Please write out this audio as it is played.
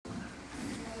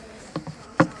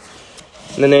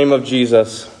In the name of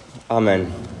Jesus,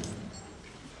 amen.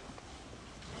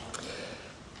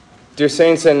 Dear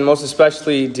saints, and most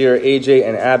especially dear AJ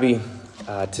and Abby,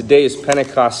 today is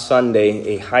Pentecost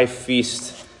Sunday, a high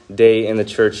feast day in the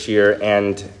church here,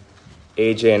 and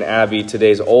AJ and Abby,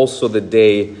 today is also the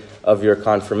day of your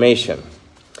confirmation.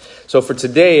 So for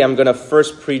today, I'm going to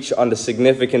first preach on the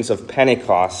significance of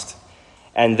Pentecost,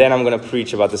 and then I'm going to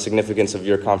preach about the significance of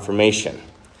your confirmation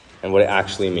and what it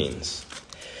actually means.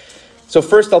 So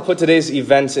first, I'll put today's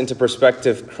events into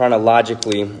perspective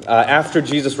chronologically. After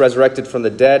Jesus resurrected from the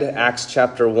dead, Acts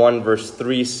chapter 1, verse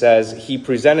 3 says, He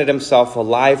presented himself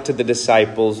alive to the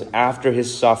disciples after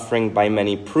his suffering by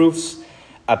many proofs,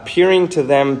 appearing to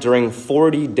them during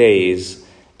 40 days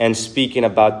and speaking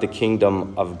about the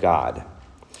kingdom of God.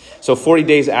 So 40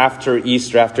 days after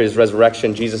Easter, after his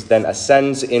resurrection, Jesus then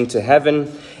ascends into heaven.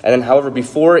 And then, however,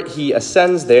 before he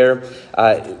ascends there,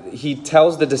 he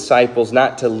tells the disciples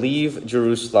not to leave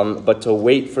Jerusalem, but to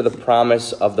wait for the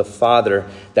promise of the Father,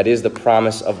 that is the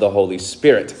promise of the Holy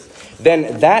Spirit.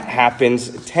 Then that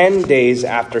happens 10 days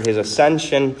after his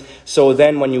ascension. So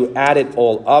then when you add it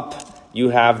all up, you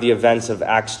have the events of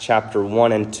Acts chapter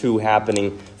 1 and 2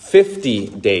 happening 50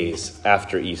 days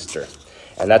after Easter.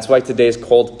 And that's why today is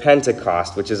called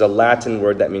Pentecost, which is a Latin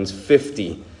word that means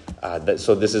 50.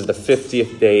 So this is the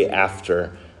 50th day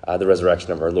after the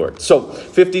resurrection of our Lord. So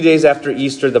 50 days after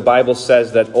Easter, the Bible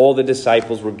says that all the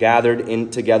disciples were gathered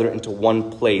together into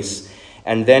one place.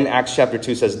 And then Acts chapter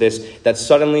 2 says this, that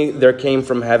suddenly there came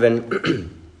from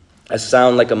heaven a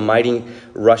sound like a mighty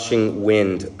rushing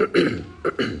wind.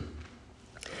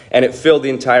 And it filled the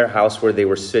entire house where they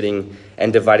were sitting,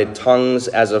 and divided tongues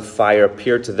as of fire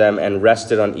appeared to them and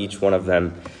rested on each one of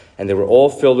them. And they were all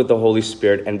filled with the Holy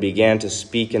Spirit and began to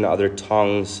speak in other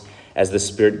tongues as the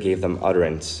Spirit gave them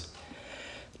utterance.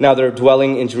 Now there were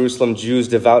dwelling in Jerusalem Jews,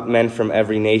 devout men from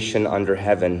every nation under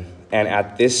heaven. And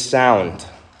at this sound,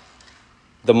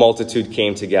 the multitude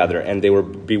came together, and they were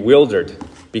bewildered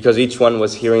because each one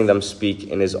was hearing them speak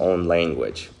in his own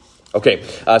language. Okay,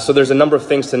 so there's a number of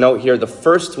things to note here. The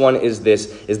first one is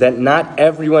that not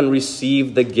everyone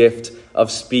received the gift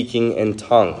of speaking in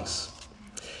tongues.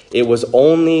 It was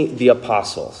only the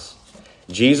apostles.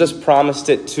 Jesus promised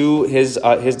it to his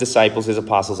disciples, his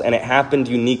apostles, and it happened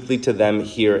uniquely to them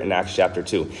here in Acts chapter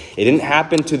 2. It didn't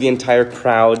happen to the entire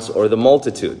crowds or the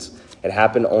multitudes. It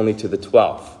happened only to the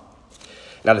 12.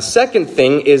 Now the second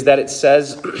thing is that it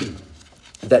says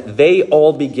that they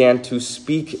all began to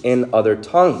speak in other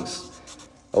tongues.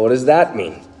 What does that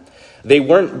mean? They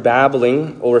weren't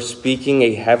babbling or speaking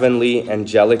a heavenly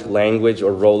angelic language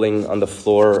or rolling on the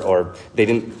floor, or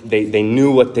they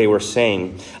knew what they were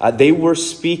saying. They were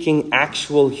speaking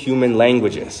actual human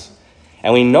languages.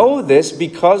 And we know this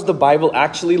because the Bible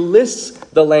actually lists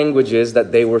the languages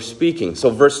that they were speaking. So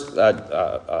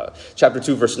chapter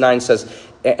 2, verse 9 says,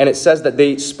 and it says that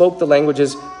they spoke the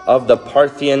languages of the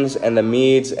Parthians and the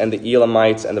Medes and the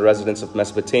Elamites and the residents of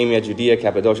Mesopotamia, Judea,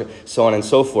 Cappadocia, so on and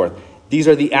so forth. These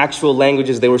are the actual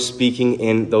languages they were speaking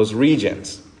in those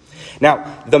regions.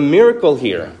 Now, the miracle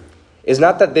here is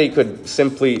not that they could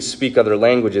simply speak other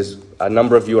languages. A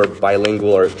number of you are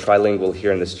bilingual or trilingual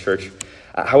here in this church.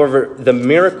 However, the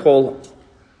miracle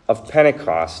of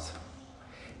Pentecost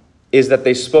is that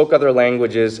they spoke other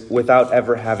languages without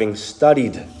ever having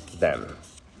studied them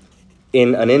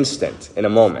in an instant, in a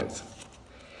moment.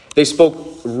 They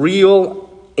spoke real,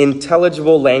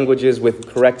 intelligible languages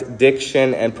with correct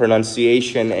diction and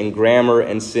pronunciation and grammar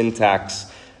and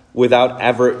syntax without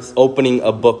ever opening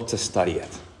a book to study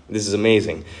it. This is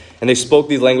amazing. And they spoke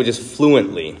these languages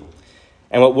fluently.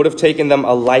 And what would have taken them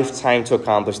a lifetime to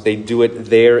accomplish, they do it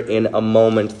there in a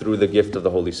moment through the gift of the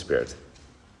Holy Spirit.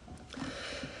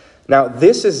 Now,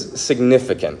 this is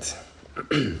significant.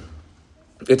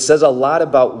 It says a lot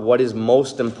about what is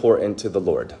most important to the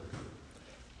Lord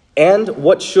and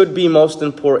what should be most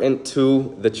important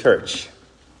to the church.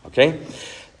 Okay?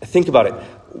 Think about it.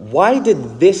 Why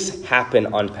did this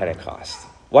happen on Pentecost?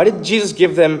 Why did Jesus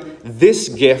give them this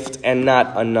gift and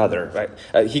not another?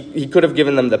 Right? He could have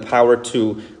given them the power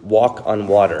to walk on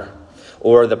water,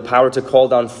 or the power to call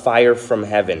down fire from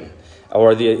heaven,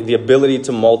 or the ability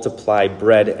to multiply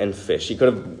bread and fish. He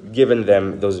could have given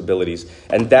them those abilities,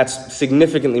 and that's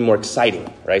significantly more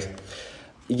exciting, right?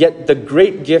 Yet the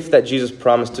great gift that Jesus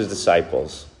promised to his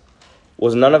disciples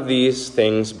was none of these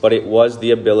things, but it was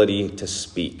the ability to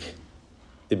speak,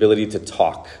 the ability to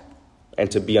talk, and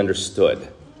to be understood.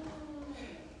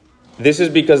 This is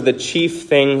because the chief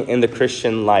thing in the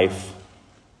Christian life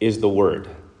is the Word.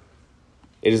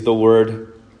 It is the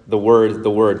Word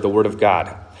of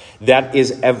God. That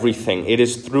is everything. It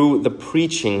is through the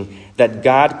preaching that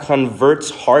God converts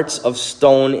hearts of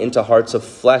stone into hearts of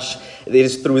flesh. It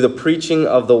is through the preaching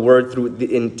of the word, through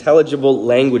the intelligible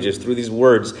languages, through these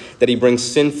words, that he brings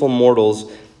sinful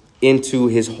mortals into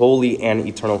his holy and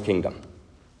eternal kingdom.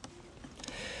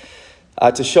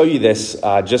 To show you this,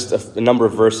 just a number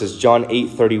of verses, John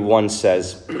 8:31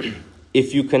 says,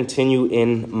 "If you continue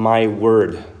in my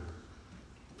word,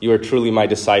 you are truly my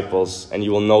disciples, and you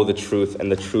will know the truth,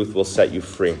 and the truth will set you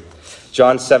free."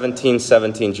 John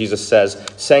 17:17, Jesus says,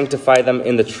 "Sanctify them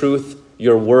in the truth,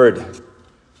 your word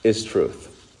is truth."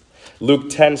 Luke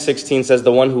 10:16 says,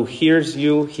 "The one who hears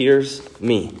you hears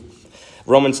me."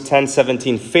 Romans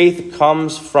 10:17, "Faith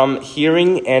comes from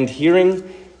hearing, and hearing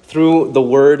through the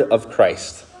word of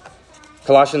Christ."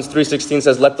 Colossians 3:16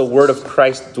 says, "Let the word of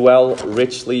Christ dwell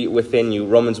richly within you."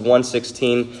 Romans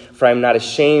 1:16, "For I am not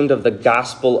ashamed of the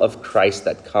gospel of Christ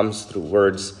that comes through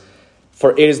words,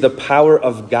 for it is the power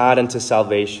of God unto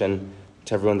salvation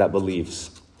to everyone that believes."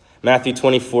 Matthew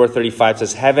 24:35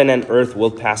 says, "Heaven and earth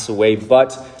will pass away,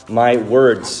 but my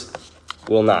words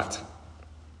will not."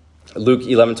 Luke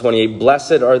 11:28,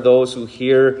 "Blessed are those who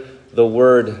hear the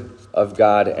word of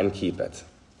God and keep it."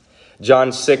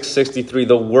 John 6:63,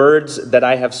 "The words that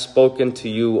I have spoken to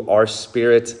you are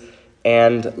spirit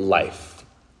and life."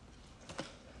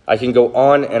 I can go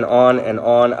on and on and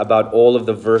on about all of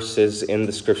the verses in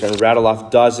the scripture and rattle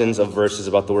off dozens of verses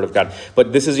about the word of God.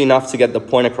 But this is enough to get the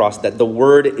point across that the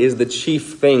word is the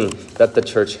chief thing that the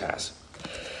church has.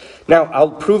 Now, I'll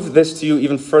prove this to you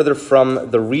even further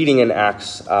from the reading in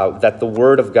Acts, that the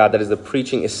word of God, that is the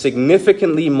preaching, is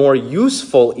significantly more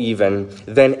useful even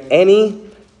than any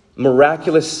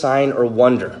miraculous sign or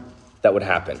wonder that would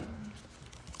happen.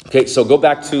 Okay, so go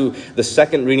back to the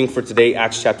second reading for today,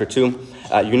 Acts chapter 2.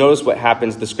 You notice what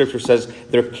happens. The scripture says,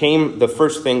 there came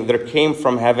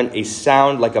from heaven a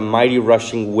sound like a mighty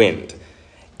rushing wind.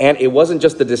 And it wasn't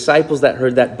just the disciples that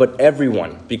heard that, but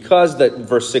everyone. Because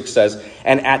verse 6 says,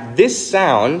 "And at this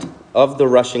sound of the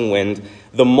rushing wind,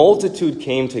 the multitude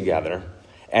came together,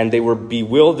 and they were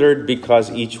bewildered because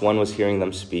each one was hearing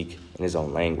them speak in his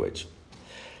own language."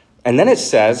 And then it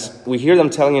says, we hear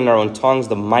them telling in our own tongues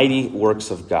the mighty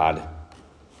works of God.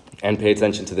 And pay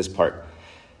attention to this part.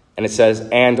 And it says,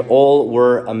 "And all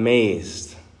were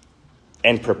amazed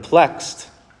and perplexed,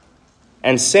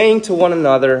 and saying to one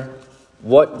another,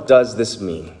 'What does this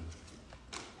mean?'"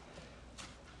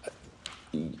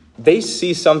 They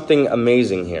see something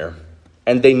amazing here,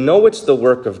 and they know it's the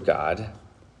work of God,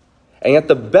 and yet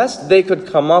the best they could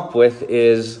come up with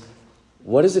is,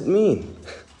 what does it mean?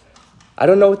 I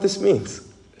don't know what this means.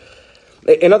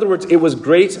 In other words, it was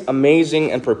great,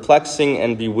 amazing, and perplexing,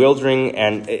 and bewildering,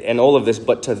 and all of this,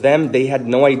 but to them, they had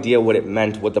no idea what it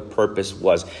meant, what the purpose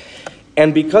was.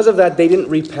 And because of that, they didn't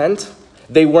repent.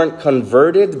 They weren't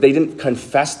converted. They didn't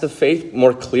confess the faith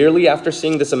more clearly after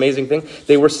seeing this amazing thing.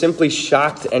 They were simply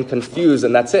shocked and confused,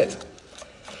 and that's it.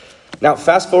 Now,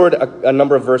 fast forward a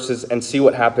number of verses and see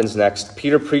what happens next.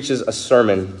 Peter preaches a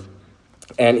sermon,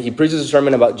 and he preaches a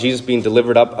sermon about Jesus being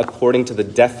delivered up according to the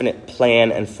definite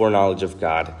plan and foreknowledge of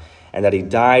God, and that he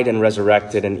died and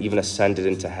resurrected and even ascended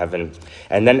into heaven.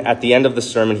 And then at the end of the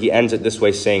sermon, he ends it this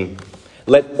way, saying,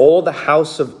 "Let all the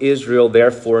house of Israel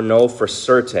therefore know for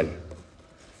certain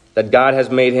that God has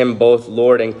made him both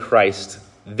Lord and Christ,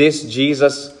 this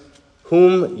Jesus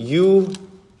whom you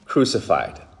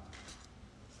crucified."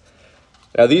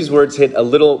 Now these words hit a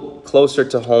little closer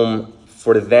to home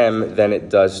for them than it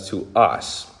does to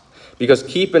us. Because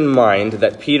keep in mind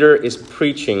that Peter is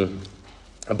preaching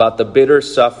about the bitter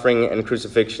suffering and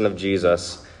crucifixion of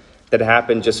Jesus that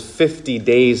happened just 50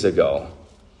 days ago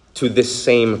to this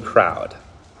same crowd.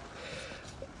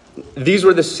 These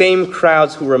were the same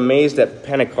crowds who were amazed at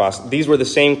Pentecost. These were the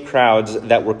same crowds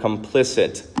that were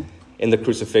complicit in the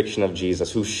crucifixion of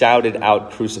Jesus, who shouted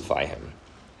out, "Crucify him."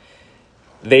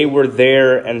 They were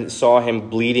there and saw him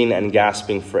bleeding and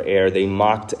gasping for air. They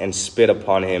mocked and spit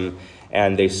upon him,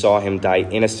 and they saw him die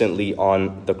innocently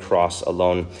on the cross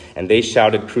alone. And they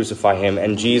shouted, "Crucify him."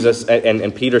 And Jesus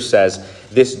and Peter says,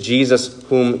 "This Jesus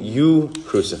whom you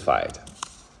crucified."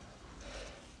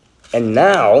 And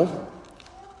now,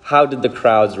 how did the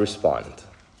crowds respond?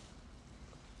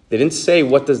 They didn't say,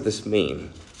 "What does this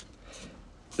mean?"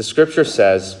 The scripture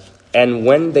says, "And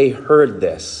when they heard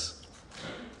this,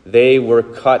 they were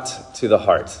cut to the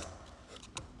heart."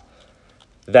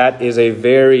 That is a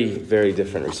very, very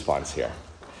different response here.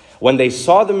 When they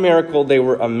saw the miracle, they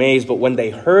were amazed, but when they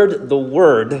heard the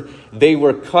word, they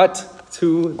were cut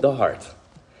to the heart.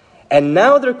 And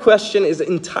now their question is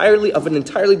entirely of an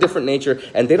entirely different nature,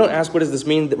 and they don't ask, "What does this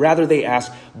mean?" Rather, they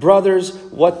ask, "Brothers,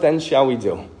 what then shall we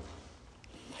do?"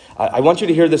 I want you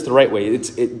to hear this the right way.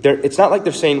 It's not like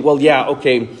they're saying, well, yeah,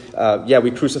 okay,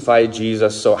 we crucified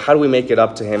Jesus, so how do we make it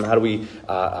up to him? How do we,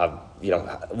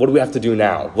 what do we have to do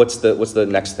now? What's the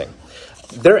next thing?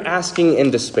 They're asking in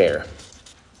despair.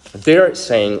 They're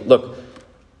saying, look,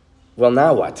 well,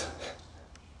 now what?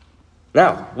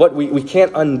 Now, what we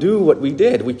can't undo what we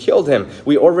did. We killed him.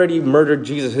 We already murdered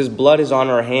Jesus. His blood is on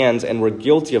our hands, and we're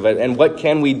guilty of it. And what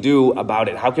can we do about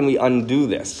it? How can we undo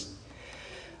this?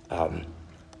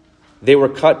 They were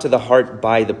cut to the heart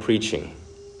by the preaching,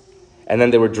 and then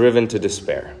they were driven to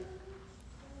despair.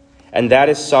 And that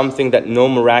is something that no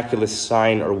miraculous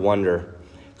sign or wonder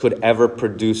could ever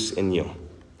produce in you.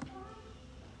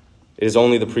 It is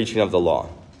only the preaching of the law.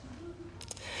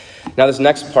 Now, this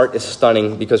next part is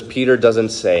stunning because Peter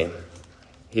doesn't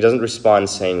respond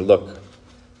saying, look,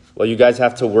 well, you guys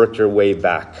have to work your way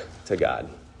back to God.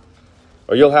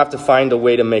 Or you'll have to find a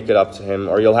way to make it up to him,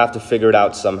 or you'll have to figure it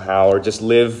out somehow, or just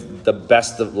live the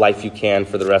best of life you can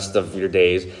for the rest of your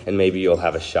days, and maybe you'll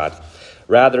have a shot.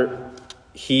 Rather,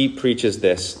 he preaches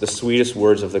this, the sweetest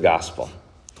words of the gospel.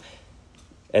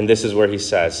 And this is where he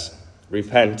says,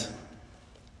 repent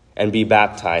and be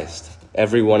baptized,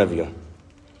 every one of you,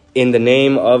 in the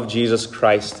name of Jesus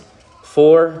Christ,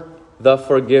 for the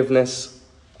forgiveness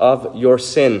of your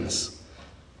sins.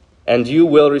 And you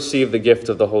will receive the gift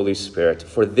of the Holy Spirit.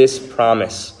 For this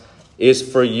promise is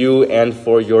for you and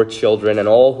for your children and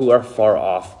all who are far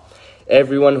off,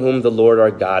 everyone whom the Lord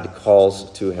our God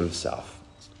calls to himself.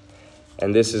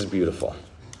 And this is beautiful.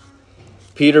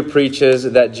 Peter preaches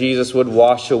that Jesus would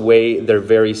wash away their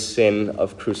very sin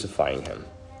of crucifying him.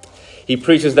 He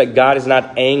preaches that God is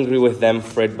not angry with them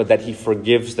for it, but that he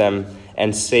forgives them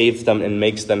and saves them and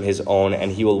makes them his own,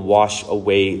 and he will wash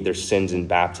away their sins in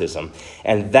baptism.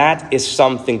 And that is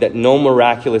something that no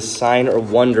miraculous sign or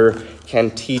wonder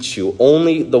can teach you.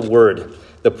 Only the word,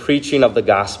 the preaching of the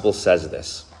gospel says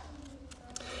this.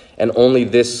 And only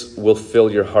this will fill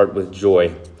your heart with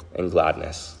joy and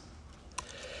gladness.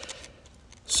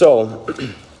 So,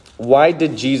 why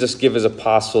did Jesus give his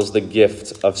apostles the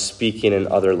gift of speaking in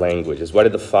other languages? Why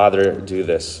did the Father do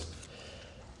this?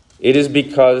 It is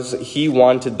because he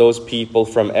wanted those people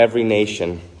from every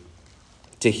nation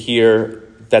to hear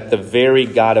that the very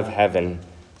God of heaven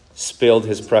spilled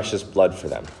his precious blood for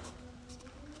them.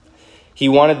 He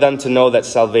wanted them to know that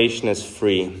salvation is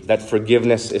free, that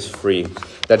forgiveness is free,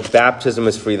 that baptism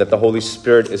is free, that the Holy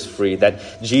Spirit is free,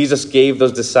 that Jesus gave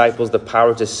those disciples the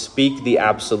power to speak the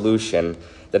absolution,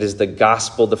 that is the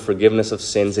gospel, the forgiveness of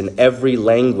sins in every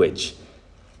language.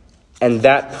 And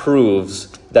that proves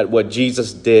that what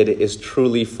Jesus did is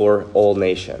truly for all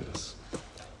nations.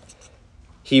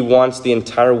 He wants the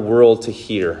entire world to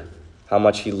hear how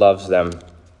much he loves them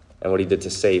and what he did to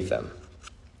save them.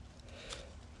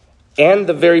 And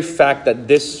the very fact that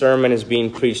this sermon is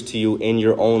being preached to you in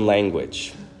your own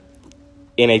language,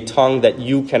 in a tongue that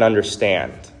you can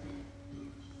understand,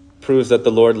 proves that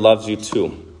the Lord loves you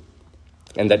too,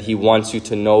 and that he wants you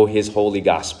to know his holy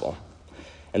gospel,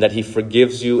 and that he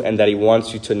forgives you, and that he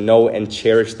wants you to know and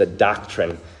cherish the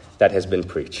doctrine that has been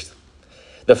preached.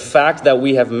 The fact that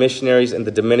we have missionaries in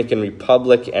the Dominican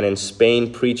Republic and in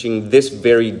Spain preaching this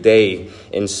very day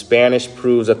in Spanish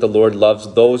proves that the Lord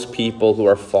loves those people who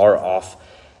are far off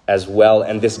as well.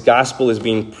 And this gospel is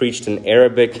being preached in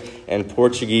Arabic and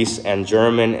Portuguese and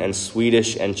German and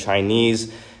Swedish and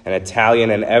Chinese and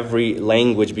Italian and every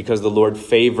language, because the Lord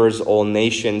favors all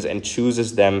nations and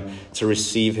chooses them to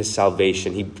receive his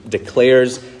salvation. He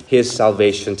declares his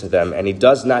salvation to them, and he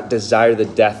does not desire the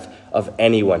death of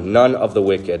anyone, none of the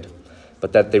wicked,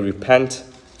 but that they repent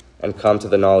and come to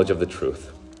the knowledge of the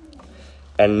truth.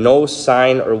 And no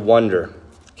sign or wonder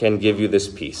can give you this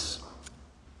peace.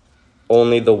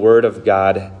 Only the word of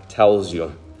God tells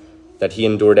you that he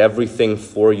endured everything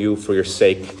for you, for your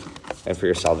sake, and for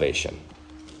your salvation.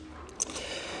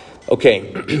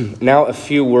 Okay, now a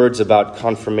few words about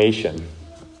confirmation.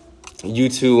 You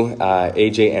two,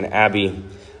 AJ and Abby,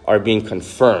 are being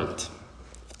confirmed.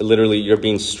 Literally, you're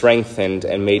being strengthened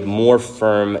and made more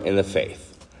firm in the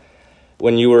faith.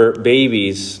 When you were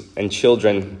babies and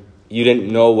children, you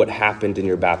didn't know what happened in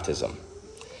your baptism.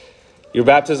 Your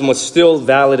baptism was still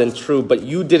valid and true, but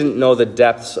you didn't know the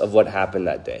depths of what happened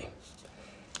that day.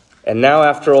 And now,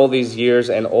 after all these years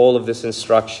and all of this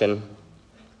instruction,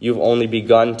 you've only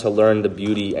begun to learn the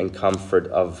beauty and comfort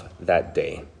of that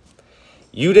day.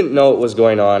 You didn't know what was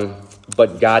going on,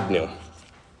 but God knew.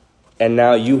 And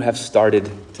now you have started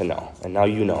to know, and now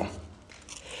you know.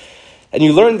 And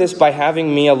you learned this by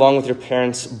having me, along with your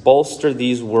parents, bolster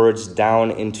these words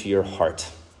down into your heart.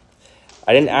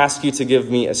 I didn't ask you to give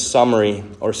me a summary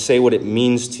or say what it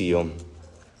means to you.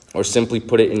 or simply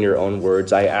put it in your own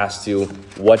words, I asked you,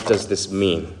 what does this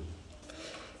mean?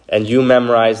 And you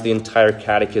memorized the entire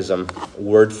catechism,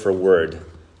 word for word,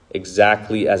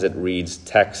 exactly as it reads,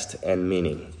 text and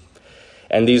meaning.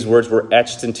 And these words were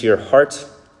etched into your heart,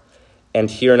 and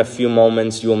here in a few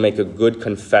moments you will make a good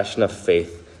confession of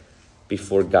faith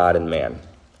before God and man.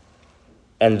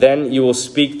 And then you will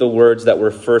speak the words that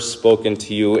were first spoken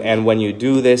to you, and when you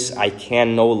do this, I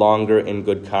can no longer in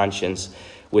good conscience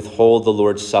withhold the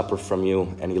Lord's Supper from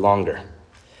you any longer.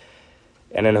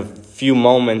 And in a few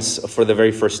moments, for the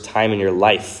very first time in your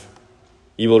life,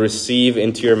 you will receive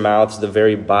into your mouths the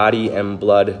very body and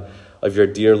blood of your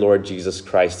dear Lord Jesus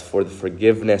Christ for the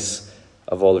forgiveness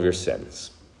of all of your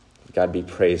sins. God be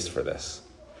praised for this.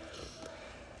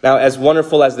 Now, as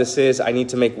wonderful as this is, I need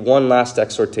to make one last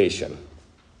exhortation.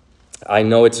 I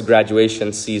know it's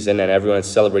graduation season and everyone is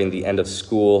celebrating the end of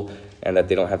school and that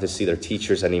they don't have to see their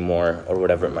teachers anymore or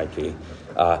whatever it might be.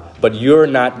 But you're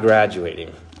not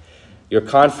graduating. Your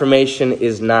confirmation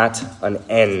is not an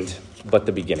end, but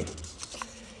the beginning.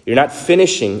 You're not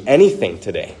finishing anything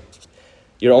today.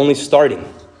 You're only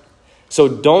starting. So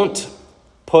don't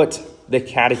put the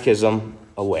catechism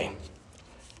away.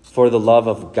 For the love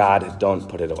of God, don't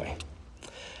put it away.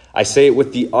 I say it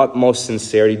with the utmost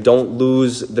sincerity. Don't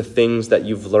lose the things that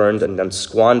you've learned and then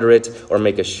squander it or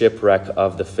make a shipwreck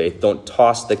of the faith. Don't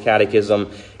toss the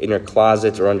catechism in your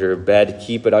closet or under your bed.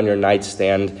 Keep it on your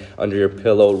nightstand, under your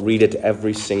pillow. Read it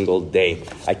every single day.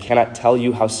 I cannot tell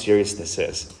you how serious this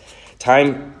is.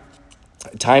 Time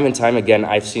and time again,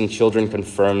 I've seen children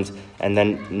confirmed and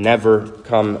then never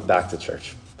come back to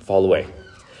church, fall away.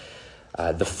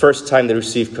 The first time they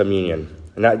receive communion,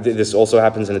 and this also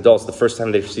happens in adults, the first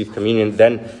time they receive communion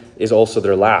then is also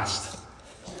their last.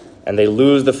 And they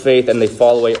lose the faith and they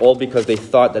fall away all because they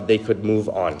thought that they could move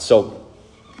on. So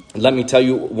let me tell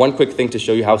you one quick thing to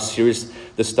show you how serious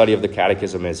the study of the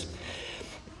catechism is.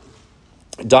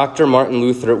 Dr. Martin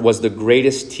Luther was the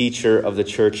greatest teacher of the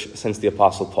church since the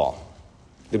Apostle Paul.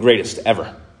 The greatest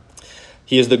ever.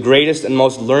 He is the greatest and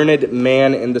most learned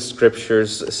man in the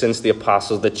scriptures since the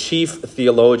apostles, the chief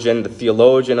theologian, the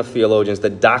theologian of theologians, the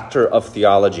doctor of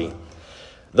theology.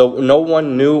 Though no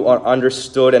one knew or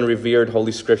understood and revered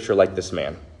Holy Scripture like this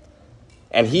man.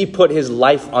 And he put his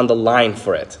life on the line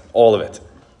for it, all of it.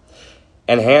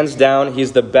 And hands down,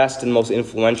 he's the best and most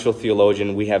influential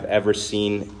theologian we have ever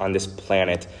seen on this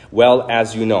planet. Well,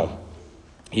 as you know,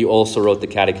 he also wrote the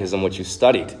catechism which you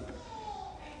studied.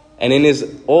 And in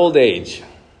his old age,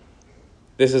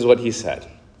 this is what he said.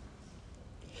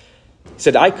 He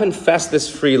said, I confess this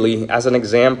freely as an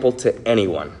example to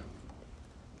anyone.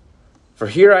 For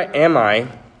here am I,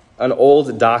 an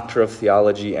old doctor of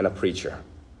theology and a preacher.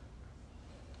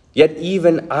 Yet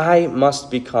even I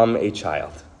must become a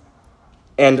child.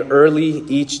 And early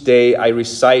each day I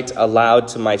recite aloud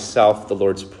to myself the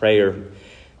Lord's Prayer,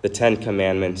 the 10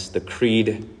 Commandments, the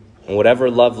Creed, and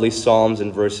whatever lovely psalms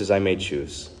and verses I may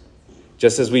choose.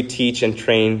 Just as we teach and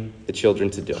train the children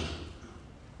to do.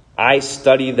 I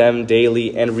study them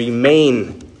daily and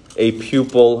remain a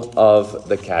pupil of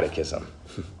the catechism.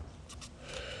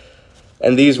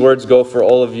 And these words go for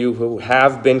all of you who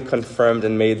have been confirmed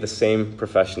and made the same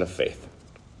profession of faith.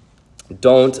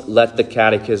 Don't let the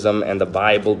catechism and the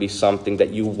Bible be something that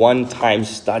you one time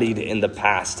studied in the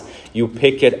past. You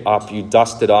pick it up, you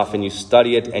dust it off, and you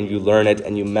study it, and you learn it,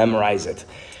 and you memorize it.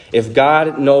 If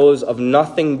God knows of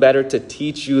nothing better to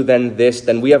teach you than this,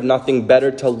 then we have nothing better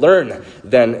to learn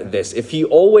than this. If he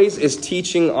always is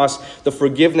teaching us the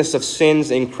forgiveness of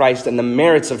sins in Christ and the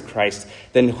merits of Christ,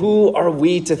 then who are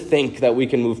we to think that we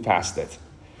can move past it?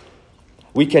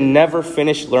 We can never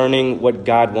finish learning what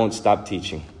God won't stop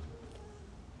teaching.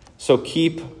 So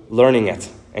keep learning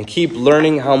it and keep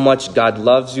learning how much God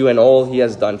loves you and all he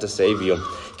has done to save you.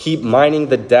 Keep mining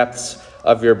the depths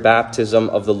of your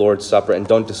baptism of the Lord's Supper, and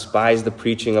don't despise the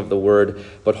preaching of the word,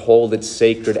 but hold it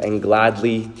sacred and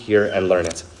gladly hear and learn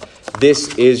it.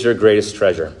 This is your greatest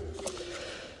treasure.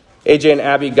 AJ and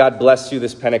Abby, God bless you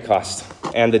this Pentecost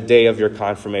and the day of your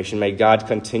confirmation. May God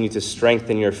continue to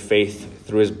strengthen your faith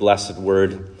through his blessed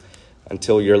word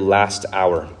until your last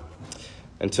hour,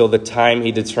 until the time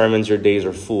he determines your days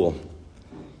are full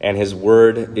and his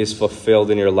word is fulfilled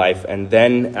in your life. And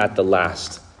then at the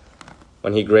last,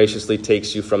 when he graciously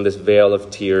takes you from this vale of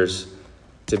tears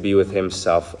to be with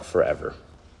himself forever.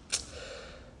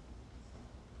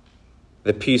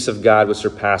 The peace of God, which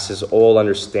surpasses all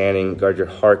understanding, guard your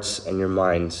hearts and your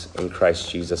minds in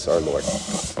Christ Jesus our Lord.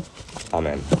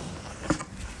 Amen.